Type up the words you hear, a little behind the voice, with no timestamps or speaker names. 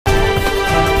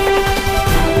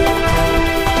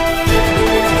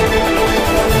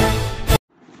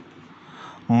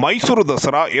Mysuru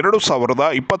Dasara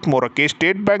 2023ಕ್ಕೆ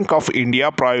state bank of India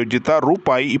ಪ್ರಾಯೋಜಿತ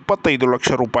ರೂಪಾಯಿ 25 ಲಕ್ಷ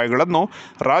ರೂಪಾಯಿಗಳನ್ನು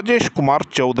ರಾಜೇಶ್ ಕುಮಾರ್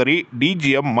ಚೌಧರಿ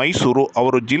ಡಿಜಿಎಂ ಮೈಸೂರು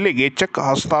ಅವರು ಜಿಲ್ಲೆಗೆ ಚೆಕ್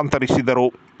ಹಸ್ತಾಂತರಿಸಿದರು.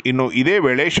 ಇನ್ನು ಇದೇ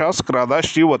ವೇಳೆ ಶಾಸಕರಾದ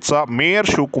ಶ್ರೀವತ್ಸ,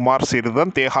 ಮೇಯರ್ ಶಿವಕುಮಾರ್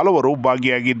ಸೇರಿದಂತೆ ಹಲವರು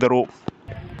ಭಾಗಿಯಾಗಿದ್ದರು.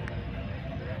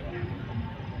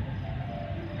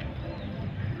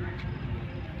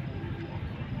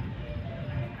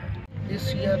 This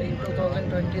year in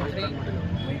 2023,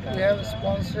 we have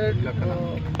sponsored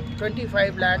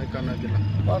 25 lakh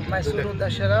for Mysuru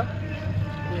Dashara.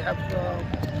 We have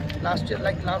last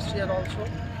year also,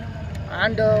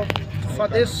 and for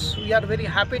this we are very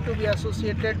happy to be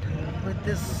associated with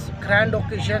this grand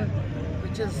occasion,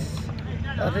 which is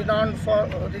renowned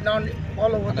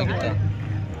all over the world.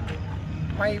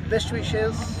 My best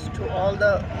wishes to all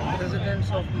the residents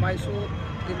of Mysore,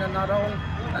 in and around,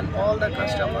 and all the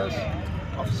customers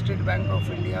of State Bank of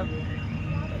India.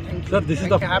 Thank you.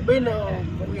 Sir,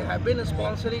 we have been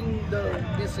sponsoring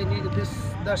this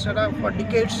Dashara for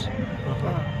decades.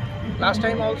 Last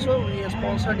time also we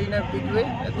sponsored in a big way.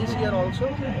 This year also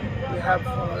we have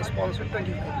sponsored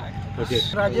 25 lakh. Okay.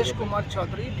 Rajesh Kumar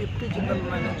Chaudhary, Deputy General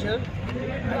Manager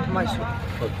at Mysore.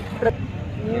 Okay.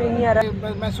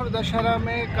 Mysore Dussehra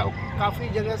में काफ़ी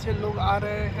जगह से लोग आ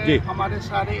रहे हैं. हमारे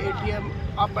सारे ATM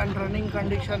up and running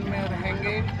condition में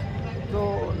रहेंगे, तो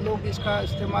लोग इसका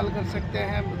इस्तेमाल कर सकते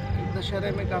हैं.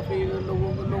 दशहरे में काफ़ी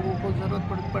लोगों को ज़रूरत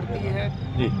पड़ती है.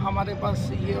 हमारे पास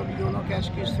ये योनो कैश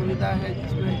की सुविधा है,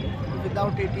 जिसमें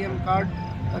without ATM card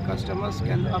the customers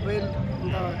can avail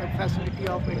the facility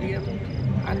of ATM,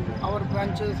 and our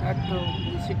branches at the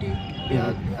city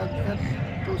are there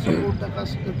to support the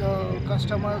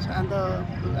customers and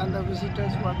the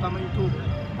visitors who are coming to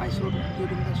Mysore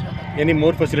during the Dashara. Any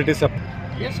more facilities up?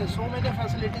 Yes, so many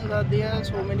facilities are there.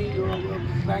 So many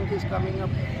bank is coming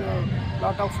up.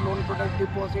 Lot of loan product,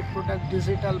 deposit product,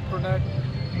 digital product,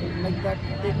 like that.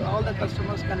 All the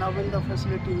customers can avail the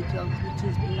facility which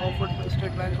is being offered by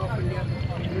State Bank of India.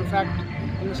 In fact,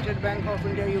 in State Bank of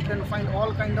India, you can find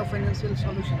all kind of financial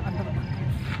solution under one roof.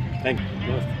 Thank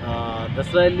you.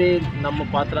 ದಸರಾಯಲ್ಲಿ ನಮ್ಮ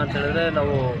ಪಾತ್ರ ಅಂತ ಹೇಳಿದ್ರೆ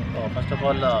ನಾವು first of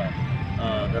all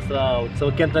Dasara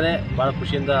ಉತ್ಸವಕ್ಕೆ ಅಂತಲೇ ಭಾಳ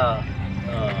ಖುಷಿಯಿಂದ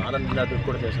ಆನಂದದಿಂದ ದುಡ್ಡು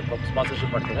ಕೊಡ್ತೇವೆ, ಸ್ವಲ್ಪ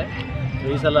ಸ್ಪಾನ್ಸರ್ಶಿಪ್ ಮಾಡ್ತೇವೆ.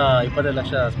 ಈ ಸಲ 25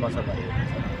 ಲಕ್ಷ ಸ್ಪಾನ್ಸರ್ ಮಾಡಿದ್ದೀವಿ.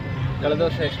 ಕಳೆದ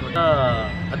ವರ್ಷ ಎಷ್ಟು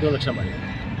 15 ಲಕ್ಷ ಮಾಡಿದ್ದೀವಿ.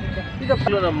 ಈಗ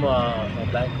ನಮ್ಮ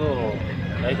ಬ್ಯಾಂಕು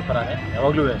ರೈತ ಪರನೇ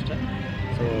ಯಾವಾಗಲೂ ಅಷ್ಟೇ.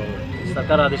 ಸೊ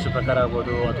ಸರ್ಕಾರ ಆದೇಶ ಪ್ರಕಾರ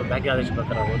ಆಗ್ಬೋದು ಅಥವಾ ಬ್ಯಾಂಕಿನ ಆದೇಶ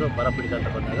ಪ್ರಕಾರ ಆಗ್ಬೋದು, ಬರ ಪೀಡಿತ ಅಂತ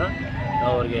ಬಂದಾಗ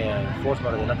ನಾವು ಅವ್ರಿಗೆ ಫೋರ್ಸ್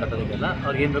ಮಾಡೋದಿಲ್ಲ, ಕಟ್ಟೋದಕ್ಕೆಲ್ಲ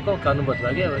ಅವ್ರಿಗೆ ಏನು ಬೇಕೋ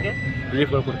ಕಾನೂನುಬದ್ಧವಾಗಿ ಅವ್ರಿಗೆ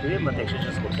ರಿಲೀಫ್ಗಳು ಕೊಡ್ತೀವಿ ಮತ್ತು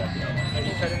ಎಕ್ಸ್ಟೆನ್ಷನ್ಸ್ ಕೊಡ್ತಾ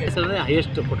ಇರ್ತೀವಿ. ಈ ಸಲ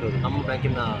ಹೈಯೆಸ್ಟ್ ಕೊಟ್ಟಿರೋದು ನಮ್ಮ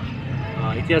ಬ್ಯಾಂಕಿನ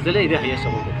ಇತಿಹಾಸದಲ್ಲೇ ಇದೇ ಹೈಯೆಸ್ಟ್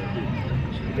ಅಮೌಂಟ್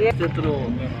ಕೊಟ್ಟಿರೋದು.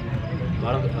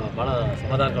 ಭಾಳ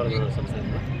ಸಮಾಧಾನಕರ ಸಂಸ್ಥೆ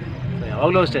ಅಂತ. ಸೊ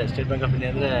ಯಾವಾಗಲೂ ಅಷ್ಟೇ ಸ್ಟೇಟ್ ಬ್ಯಾಂಕ್ ಆಫ್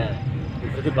ಇಂಡಿಯಾ ಅಂದರೆ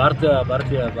ಪ್ರತಿ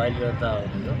ಭಾರತೀಯ ಬಾಯಿಲಿರುವಂಥ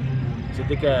ಒಂದು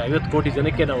ಸದ್ಯಕ್ಕೆ 50 ಕೋಟಿ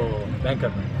ಜನಕ್ಕೆ ನಾವು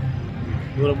ಬ್ಯಾಂಕರ್,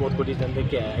 130 ಕೋಟಿ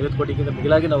ಜನಕ್ಕೆ 50 ಕೋಟಿಗಿಂತ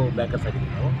ಮಿಗಿಲಾಗಿ ನಾವು ಬ್ಯಾಂಕರ್ಸ್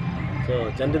ಆಗಿದ್ದೀವಿ ನಾವು. ಸೊ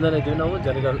ಜನರಿಂದಲೇ ಇದ್ದೀವಿ ನಾವು,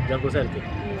 ಜನಗೂ ಸಹ ಇರ್ತೀವಿ.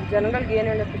 ಜನಗಳಿಗೆ ಏನು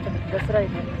ಹೇಳೋಕ್ಕೆ ಇಷ್ಟಪಡ್ತೀವಿ ದಸರಾ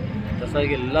ಇದೆ?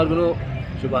 ದಸರಾಗೆ ಎಲ್ಲರಿಗೂ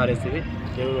ಶುಭ ಹಾರೈಸ್ತೀವಿ.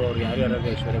 ದೇವರು ಅವ್ರಿಗೆ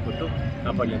ಯಾರ್ಯಾರಿಗೆ ಐಶ್ವರ್ಯ ಕೊಟ್ಟು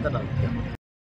ಕಾಪಾಡಲಿ ಅಂತ ನಾವು